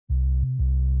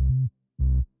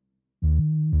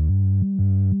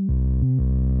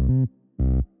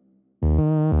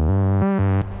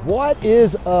What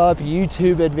is up,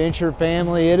 YouTube adventure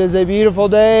family? It is a beautiful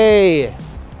day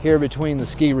here between the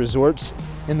ski resorts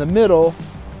in the middle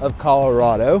of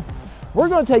Colorado. We're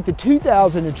going to take the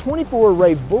 2024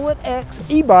 Raev Bullet X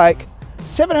e-bike,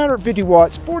 750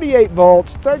 watts, 48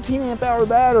 volts, 13 amp hour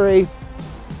battery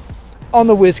on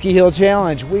the Whiskey Hill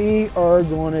Challenge. We are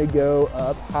going to go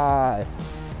up high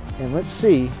and let's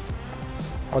see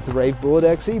what the Raev Bullet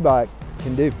X e-bike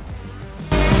can do.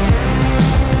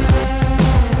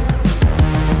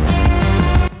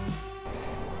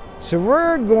 So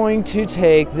we're going to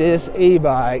take this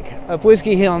e-bike up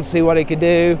Whiskey Hill and see what it could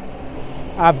do.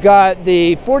 I've got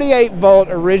the 48 volt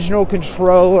original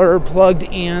controller plugged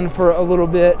in for a little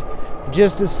bit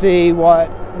just to see what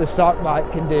the stock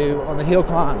bike can do on the hill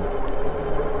climb.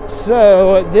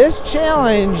 So this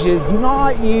challenge is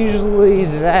not usually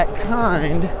that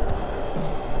kind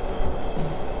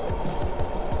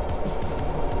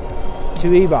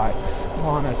to e-bikes,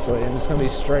 honestly. I'm just gonna be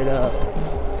straight up.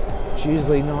 It's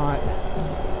usually not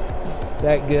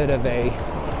that good of a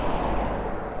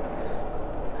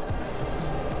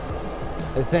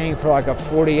thing for like a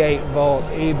 48 volt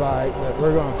e-bike, but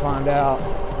we're gonna find out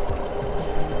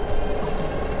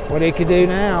what it could do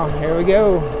now. Here we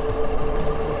go.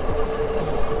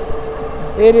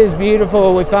 It is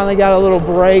beautiful. We finally got a little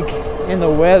break in the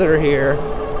weather here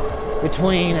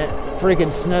between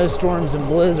freaking snowstorms and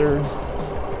blizzards,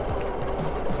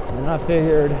 and I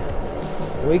figured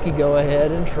we could go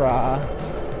ahead and try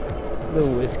the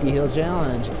Whiskey Hill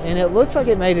Challenge. And it looks like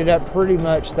it made it up pretty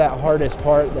much that hardest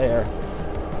part there.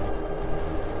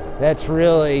 That's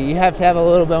really, you have to have a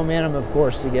little momentum, of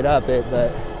course, to get up it,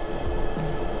 but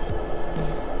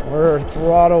we're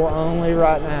throttle only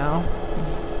right now.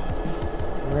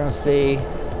 We're gonna see,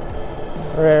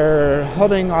 we're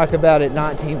holding like about at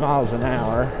 19 miles an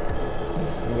hour.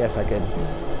 I guess I could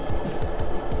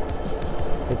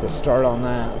hit the start on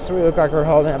that. So we look like we're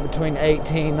holding up between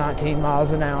 18, 19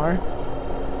 miles an hour.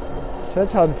 So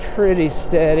that's holding pretty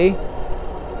steady.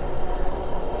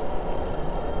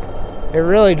 It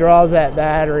really draws that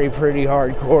battery pretty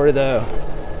hardcore though,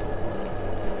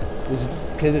 just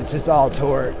because it's just all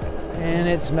torque and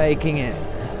it's making it.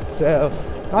 So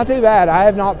not too bad. I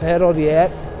have not pedaled yet.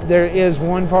 There is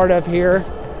one part up here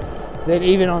that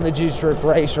even on the Juice Strip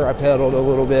Racer I pedaled a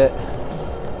little bit.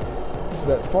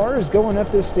 But far as going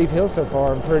up this steep hill so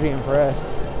far, I'm pretty impressed.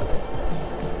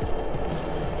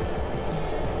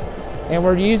 And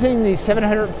we're using the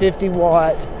 750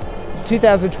 watt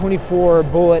 2024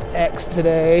 Bullet X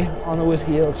today on the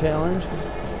Whiskey Hill Challenge,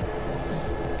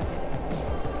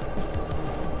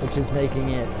 which is making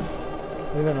it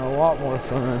even a lot more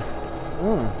fun.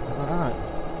 All right.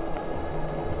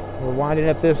 We're winding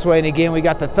up this way, and again, we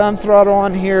got the thumb throttle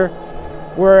on here.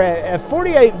 We're at a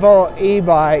 48 volt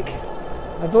e-bike.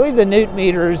 I believe the newton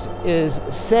meters is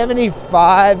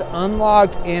 75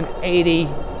 unlocked and 80,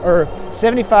 or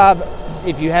 75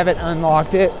 if you haven't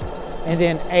unlocked it, and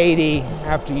then 80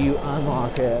 after you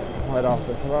unlock it. Let off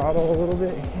the throttle a little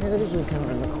bit here as we come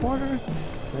around the corner.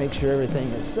 Make sure everything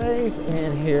is safe,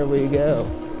 and here we go.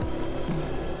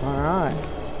 All right.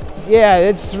 Yeah,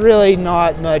 it's really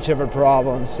not much of a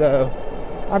problem, so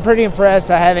I'm pretty impressed.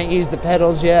 I haven't used the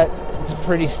pedals yet. It's a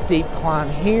pretty steep climb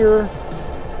here.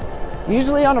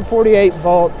 Usually on a 48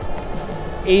 volt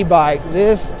e-bike,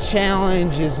 this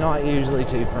challenge is not usually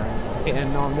too friendly.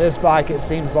 And on this bike, it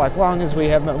seems like long as we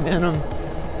have momentum,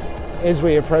 as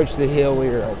we approach the hill, we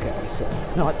are okay. So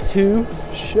not too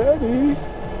shabby.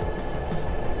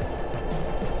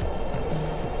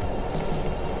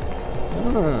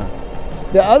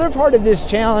 The other part of this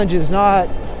challenge is not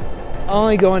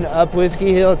only going up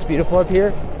Whiskey Hill, it's beautiful up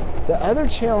here. The other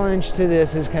challenge to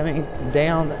this is coming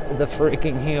down the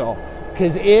freaking hill,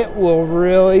 because it will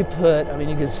really put, I mean,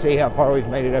 you can see how far we've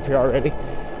made it up here already.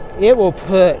 It will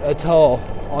put a toll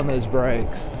on those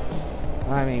brakes.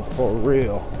 I mean, for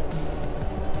real.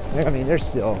 I mean, there's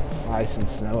still ice and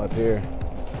snow up here.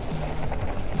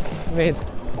 I mean, it's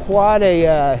quite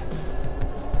a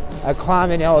climb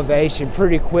in elevation,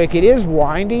 pretty quick. It is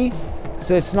windy,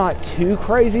 so it's not too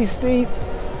crazy steep,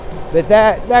 but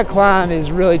that climb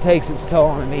really takes its toll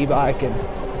on an e-bike, and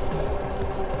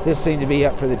this seemed to be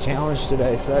up for the challenge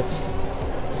today, so that's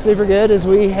super good as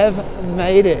we have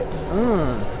made it.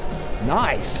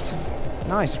 Nice.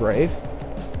 Nice, Raev.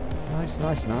 Nice,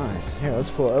 nice, nice. Here,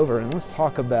 let's pull over and let's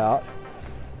talk about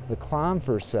the climb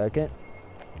for a second.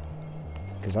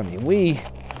 Because, I mean, we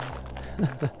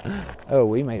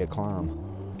made a climb.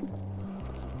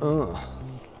 The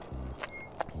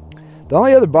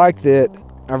only other bike that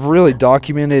I've really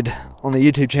documented on the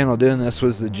YouTube channel doing this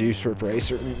was the Juice Strip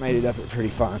Racer, and it made it up at pretty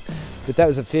fun. But that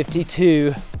was a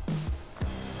 52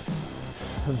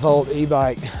 volt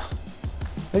e-bike.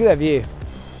 Look at that view.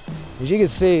 As you can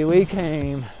see, we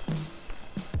came,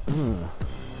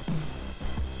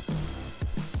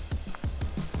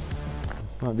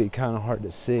 might be kind of hard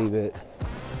to see, but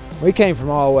we came from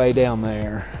all the way down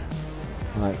there,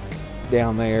 like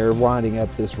down there, winding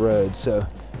up this road. So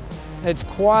it's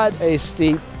quite a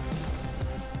steep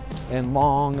and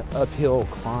long uphill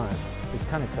climb. It's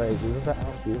kind of crazy. Isn't that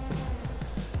house beautiful?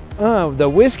 Oh, the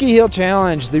Whiskey Hill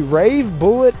Challenge, the Raev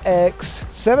Bullet X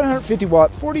 750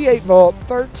 watt, 48 volt,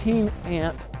 13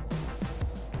 amp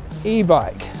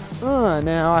e-bike.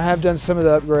 Now I have done some of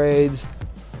the upgrades.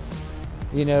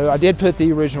 You know, I did put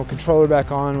the original controller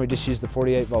back on. We just used the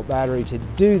 48 volt battery to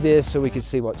do this so we could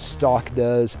see what stock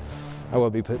does. I will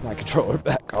be putting my controller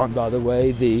back on, by the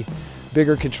way. The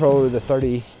bigger controller, the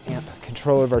 30 amp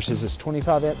controller versus this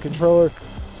 25 amp controller.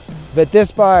 But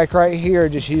this bike right here,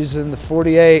 just using the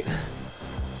 48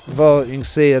 volt, you can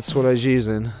see that's what I was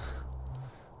using.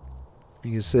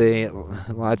 You can see it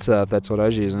lights up, that's what I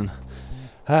was using.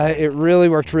 It really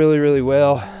worked really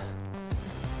well.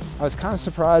 I was kind of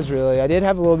surprised, really. I did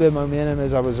have a little bit of momentum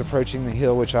as I was approaching the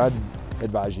hill, which I'd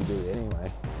advise you do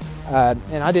anyway.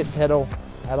 And I didn't pedal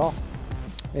at all.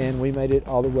 And we made it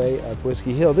all the way up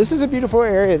Whiskey Hill. This is a beautiful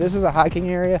area. This is a hiking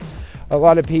area. A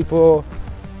lot of people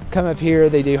come up here,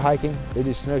 they do hiking, they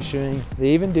do snowshoeing,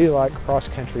 they even do like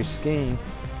cross-country skiing.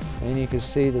 And you can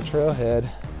see the trailhead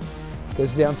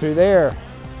goes down through there.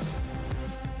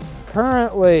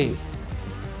 Currently,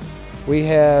 we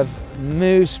have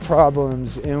moose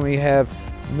problems and we have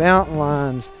mountain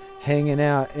lions hanging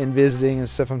out and visiting and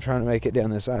stuff. I'm trying to make it down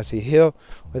this icy hill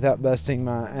without busting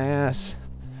my ass.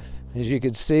 As you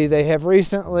can see, they have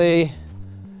recently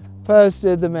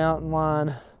posted the mountain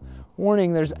lion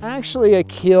warning. There's actually a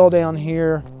kill down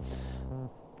here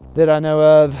that I know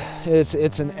of.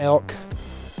 It's an elk,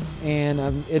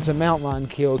 and it's a mountain lion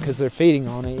kill because they're feeding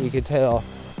on it, you could tell.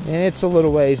 And it's a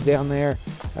little ways down there.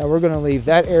 We're going to leave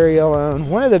that area alone.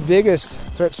 One of the biggest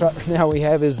threats right now we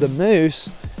have is the moose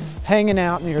hanging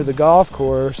out near the golf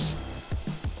course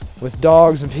with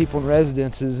dogs and people in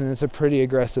residences, and it's a pretty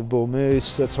aggressive bull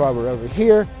moose. That's why we're over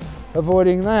here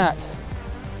avoiding that.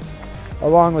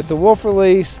 Along with the wolf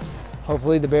release,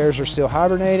 hopefully the bears are still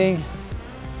hibernating.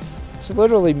 It's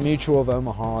literally Mutual of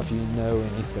Omaha if you know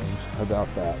anything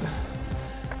about that.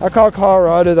 I call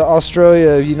Colorado the Australia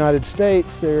of the United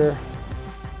States. There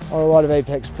are a lot of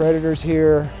apex predators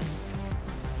here,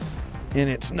 and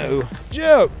it's no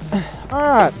joke. All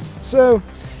right, so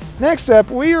next up,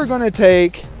 we are going to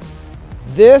take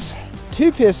this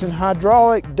 2-piston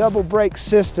hydraulic double brake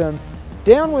system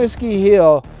down Whiskey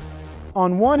Hill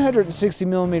on 160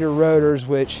 millimeter rotors,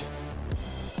 which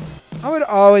I would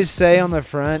always say on the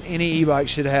front, any e-bike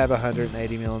should have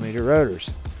 180 millimeter rotors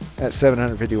at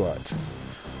 750 watts.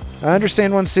 I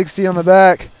understand 160 on the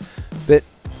back, but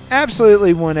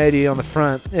absolutely 180 on the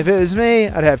front. If it was me,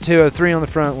 I'd have 203 on the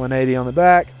front, 180 on the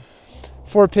back.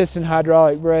 4-piston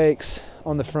hydraulic brakes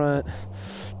on the front,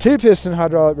 2-piston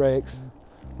hydraulic brakes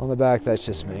on the back. That's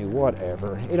just me,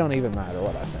 whatever. It don't even matter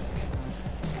what I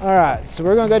think. All right, so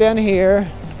we're gonna go down here.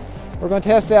 We're gonna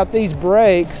test out these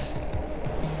brakes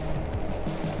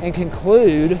and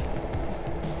conclude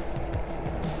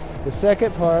the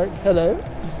second part. Hello.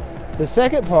 The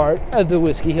second part of the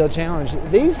Whiskey Hill Challenge.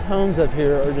 These homes up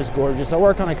here are just gorgeous. I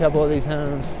work on a couple of these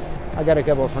homes. I got a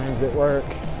couple of friends that work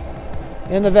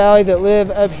in the valley that live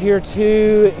up here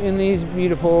too in these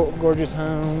beautiful, gorgeous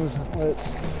homes.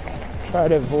 Let's try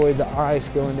to avoid the ice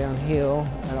going downhill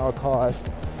at all costs.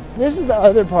 This is the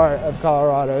other part of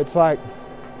Colorado. It's like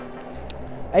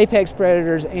apex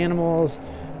predators, animals.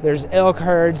 There's elk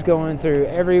herds going through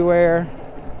everywhere.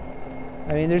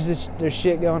 I mean, there's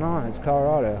shit going on. It's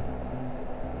Colorado.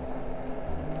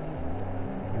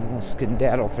 We'll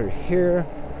skedaddle through here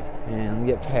and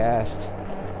get past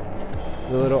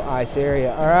the little ice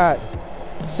area. All right,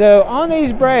 so on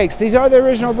these brakes, these are the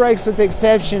original brakes with the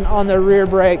exception on the rear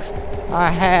brakes.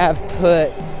 I have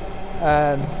put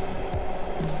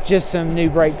just some new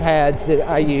brake pads that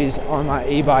I use on my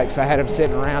e-bikes. I had them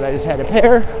sitting around, I just had a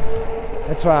pair.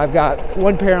 That's why I've got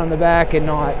one pair on the back and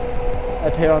not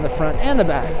a pair on the front and the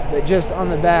back. But just on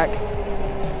the back,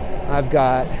 I've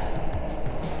got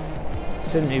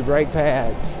some new brake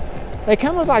pads. They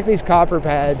come with like these copper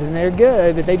pads and they're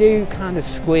good, but they do kind of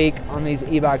squeak on these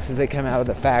e-bikes as they come out of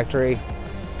the factory.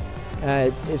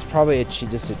 It's probably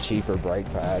just a cheaper brake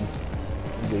pad,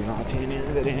 in my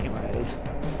opinion, but anyways.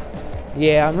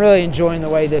 Yeah, I'm really enjoying the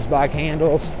way this bike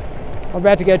handles. We're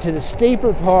about to go to the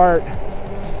steeper part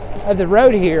of the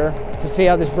road here to see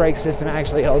how this brake system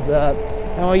actually holds up.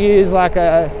 And we'll use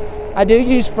I do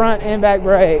use front and back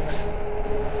brakes.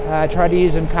 I try to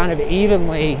use them kind of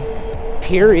evenly,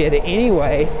 period,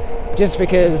 anyway, just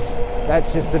because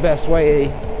that's just the best way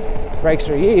brakes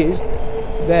are used.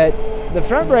 But the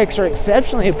front brakes are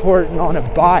exceptionally important on a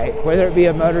bike, whether it be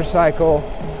a motorcycle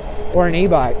or an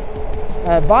e-bike.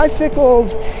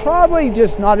 Bicycles, probably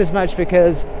just not as much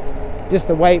because just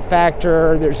the weight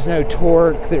factor, there's no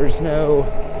torque, there's no,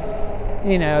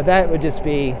 you know, that would just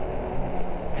be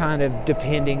kind of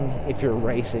depending if you're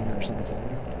racing or something.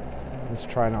 Let's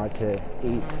try not to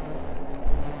eat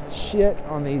shit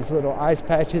on these little ice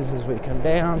patches as we come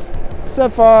down. So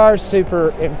far,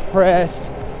 super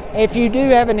impressed. If you do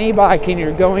have an e-bike and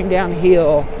you're going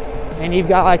downhill and you've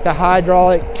got like the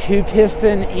hydraulic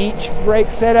 2-piston each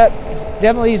brake setup,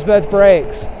 definitely use both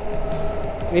brakes.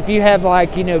 If you have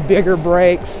like, you know, bigger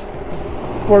brakes,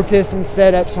 4-piston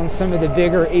setups on some of the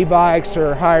bigger e-bikes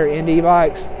or higher end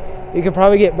e-bikes, you could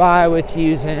probably get by with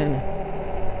using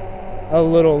a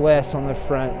little less on the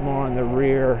front, more on the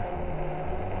rear,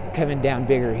 coming down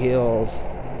bigger hills.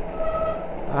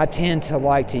 I tend to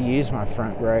like to use my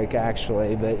front brake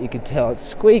actually, but you can tell it's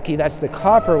squeaky. That's the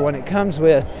copper one it comes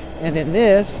with. And then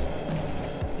this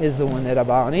is the one that I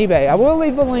bought on eBay. I will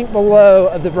leave the link below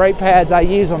of the brake pads I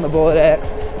use on the Bullet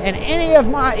X and any of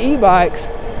my e-bikes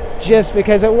just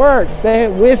because it works.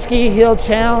 The Whiskey Hill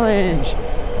Challenge.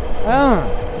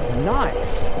 Oh,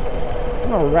 nice. I'm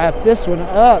gonna wrap this one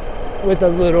up with a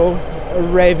little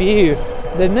review.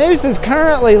 The Moose is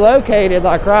currently located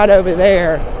like right over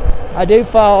there. I do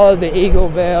follow the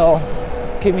Eagleville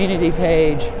community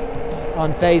page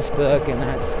on Facebook, and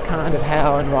that's kind of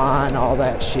how and why and all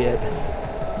that shit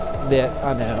that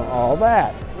I know all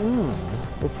that.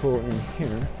 We'll pull in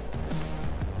here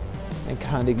and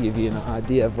kind of give you an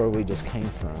idea of where we just came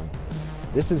from.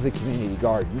 This is the community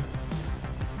garden.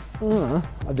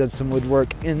 I've done some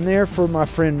woodwork in there for my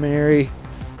friend Mary.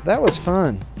 That was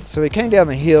fun. So we came down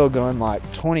the hill going like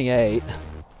 28.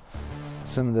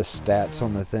 Some of the stats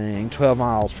on the thing, 12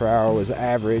 miles per hour was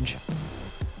average.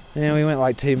 And we went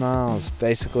like 2 miles,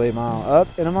 basically a mile up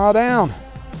and a mile down.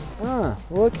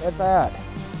 Look at that.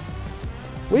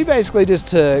 We basically just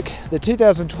took the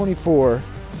 2024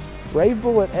 Raev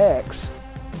Bullet X,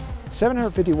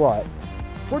 750 watt,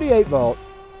 48 volt,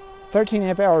 13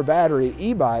 amp hour battery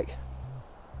e-bike,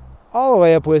 all the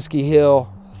way up Whiskey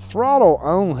Hill, throttle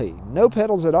only, no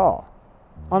pedals at all.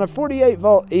 On a 48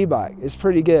 volt e-bike, it's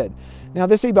pretty good. Now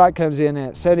this e-bike comes in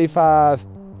at 75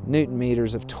 Newton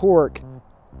meters of torque,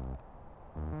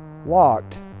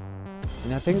 locked,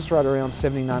 and I think it's right around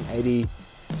 79, 80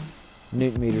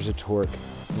 Newton meters of torque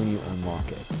when you unlock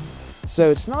it.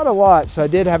 So it's not a lot, so I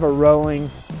did have a rolling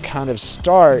kind of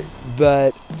start,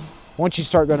 but once you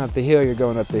start going up the hill, you're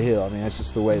going up the hill. I mean, that's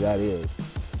just the way that is.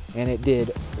 And it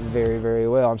did very, very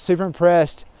well. I'm super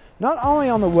impressed, not only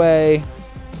on the way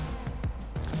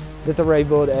that the Raev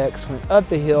Bullet X went up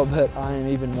the hill, but I am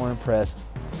even more impressed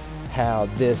how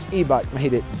this e-bike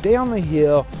made it down the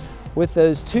hill with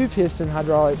those 2-piston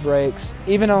hydraulic brakes,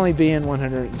 even only being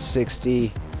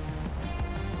 160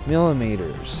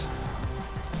 millimeters.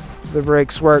 The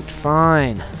brakes worked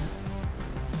fine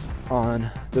on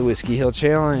the Whiskey Hill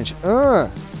Challenge. The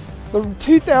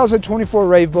 2024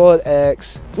 Raev Bullet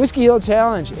X Whiskey Hill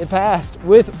Challenge, it passed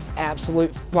with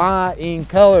absolute flying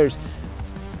colors.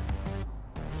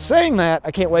 Saying that,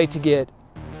 I can't wait to get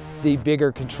the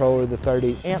bigger controller, the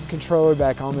 30 amp controller,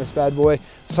 back on this bad boy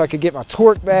so I could get my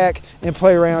torque back and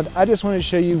play around. I just wanted to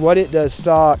show you what it does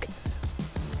stock,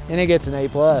 and it gets an A+.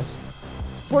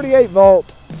 48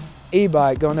 volt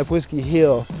e-bike going up Whiskey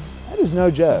Hill, that is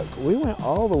no joke. We went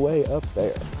all the way up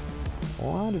there,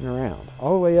 winding around,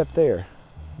 all the way up there.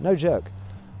 No joke.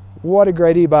 What a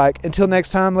great e-bike. Until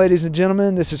next time, ladies and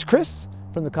gentlemen, this is Chris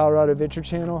from the Colorado Adventure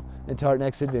Channel. Until our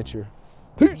next adventure.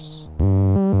 Peace.